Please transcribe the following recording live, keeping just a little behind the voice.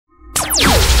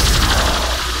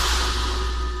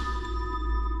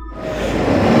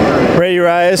Ray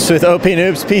Urias with OP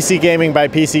Noobs, PC Gaming by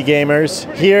PC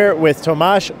Gamers, here with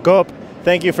Tomasz Gop.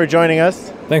 Thank you for joining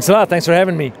us. Thanks a lot. Thanks for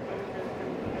having me.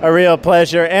 A real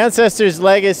pleasure. Ancestors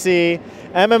Legacy,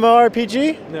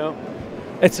 MMORPG? No.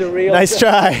 It's a real... Nice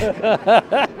try.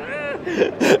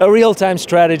 A real-time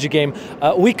strategy game.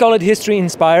 We call it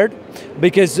history-inspired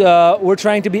because we're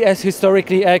trying to be as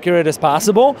historically accurate as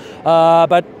possible,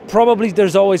 but probably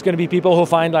there's always going to be people who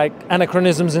find like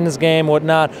anachronisms in this game,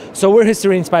 whatnot. So we're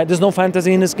history-inspired. There's no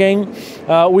fantasy in this game.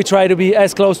 We try to be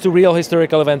as close to real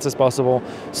historical events as possible.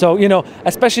 So, you know,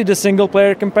 especially the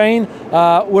single-player campaign,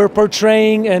 we're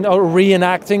portraying and or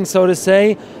reenacting, so to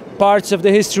say, parts of the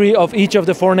history of each of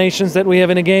the 4 nations that we have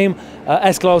in a game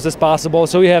as close as possible.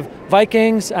 So we have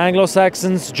Vikings,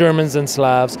 Anglo-Saxons, Germans, and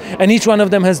Slavs, and each one of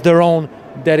them has their own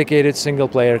dedicated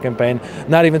single-player campaign.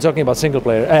 Not even talking about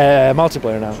single-player,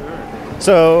 multiplayer now. Sure.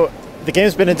 So the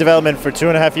game's been in development for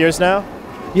 2.5 years now?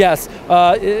 Yes,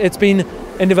 it's been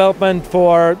in development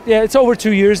for, it's over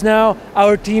 2 years now.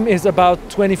 Our team is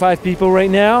about 25 people right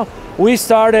now. We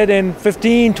started in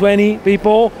 15, 20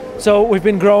 people, so we've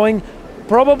been growing.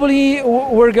 Probably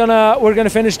we're gonna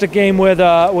finish the game with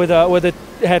a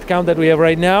head count that we have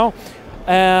right now,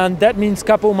 and that means a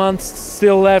couple months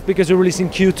still left because we're releasing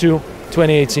Q2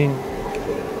 2018.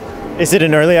 Is it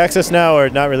in early access now or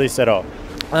not released at all?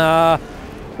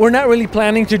 We're not really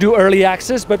planning to do early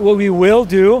access, but what we will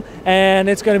do, and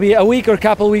it's going to be a week or a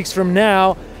couple weeks from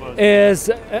now, is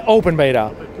open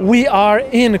beta. We are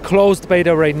in closed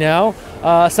beta right now.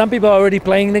 Some people are already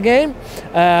playing the game.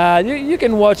 You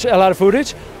can watch a lot of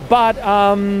footage, but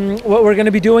what we're going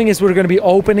to be doing is we're going to be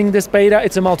opening this beta.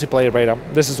 It's a multiplayer beta.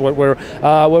 This is what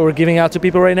we're giving out to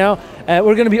people right now.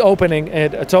 We're going to be opening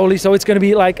it totally, so it's going to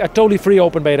be like a totally free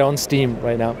open beta on Steam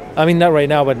right now. I mean, not right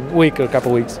now, but a week or a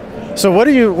couple weeks. So what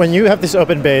do you, when you have this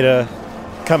open beta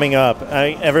coming up,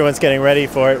 everyone's getting ready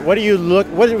for it, what do you look,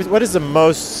 what is the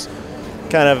most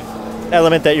kind of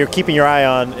element that you're keeping your eye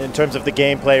on in terms of the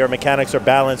gameplay or mechanics or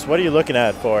balance? What are you looking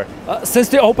at for? Since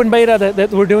the open beta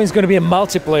that we're doing is going to be a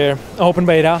multiplayer open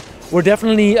beta, we're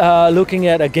definitely looking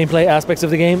at gameplay aspects of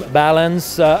the game,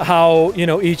 balance, how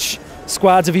each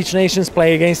squads of each nations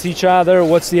play against each other,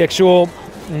 what's the actual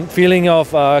feeling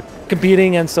of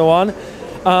competing and so on.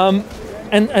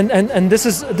 And this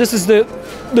is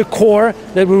the core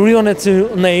that we really wanted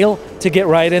to nail to get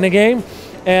right in a game,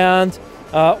 and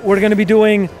we're going to be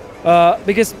doing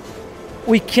because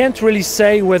we can't really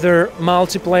say whether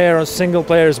multiplayer or single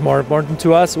player is more important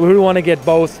to us. We really want to get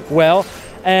both well,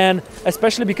 and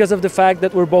especially because of the fact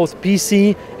that we're both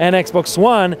PC and Xbox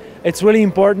One, it's really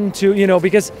important to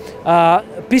because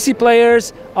PC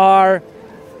players are.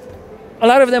 A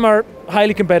lot of them are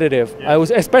highly competitive, yeah.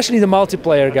 Especially the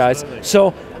multiplayer guys. Absolutely.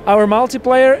 So our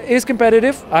multiplayer is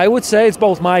competitive. I would say it's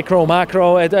both micro,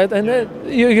 macro, and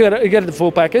you get the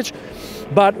full package.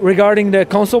 But regarding the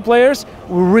console players,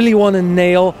 we really want to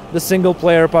nail the single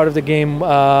player part of the game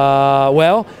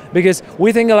well, because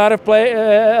we think a lot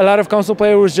of console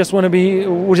players just want to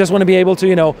be able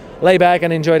to lay back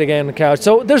and enjoy the game on the couch.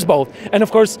 So there's both, and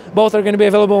of course both are going to be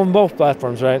available on both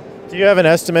platforms, right? Do you have an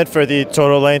estimate for the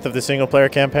total length of the single player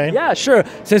campaign? Yeah, sure.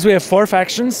 Since we have 4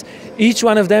 factions, each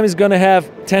one of them is going to have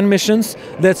 10 missions.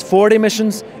 That's 40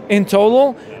 missions in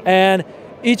total, and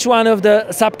each one of the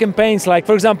sub-campaigns, like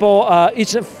for example,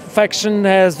 each faction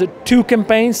has 2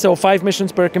 campaigns, so 5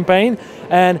 missions per campaign,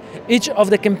 and each of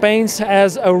the campaigns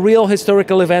has a real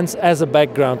historical events as a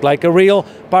background, like a real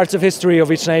parts of history of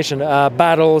each nation,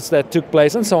 battles that took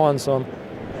place, and so on and so on.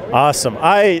 Awesome.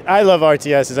 I love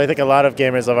RTSs. I think a lot of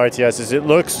gamers love RTSs. It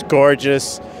looks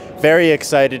gorgeous. Very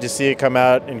excited to see it come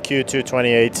out in Q2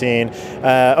 2018.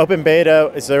 Open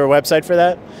beta, is there a website for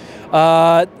that?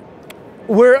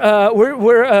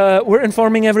 We're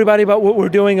informing everybody about what we're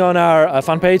doing on our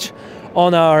fan page,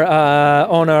 on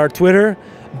our Twitter.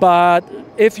 But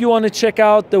if you want to check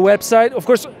out the website, of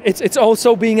course, it's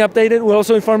also being updated. We're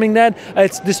also informing that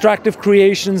it's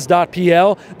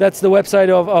destructivecreations.pl. That's the website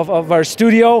of our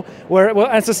studio, where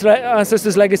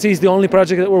Ancestors Legacy is the only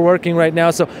project that we're working right now.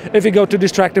 So if you go to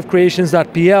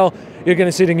destructivecreations.pl, you're going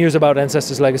to see the news about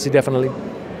Ancestors Legacy, definitely.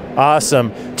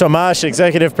 Awesome. Tomasz,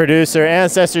 executive producer,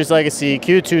 Ancestors Legacy,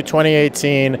 Q2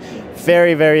 2018.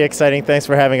 Very, very exciting. Thanks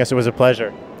for having us. It was a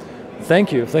pleasure.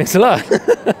 Thank you. Thanks a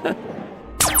lot.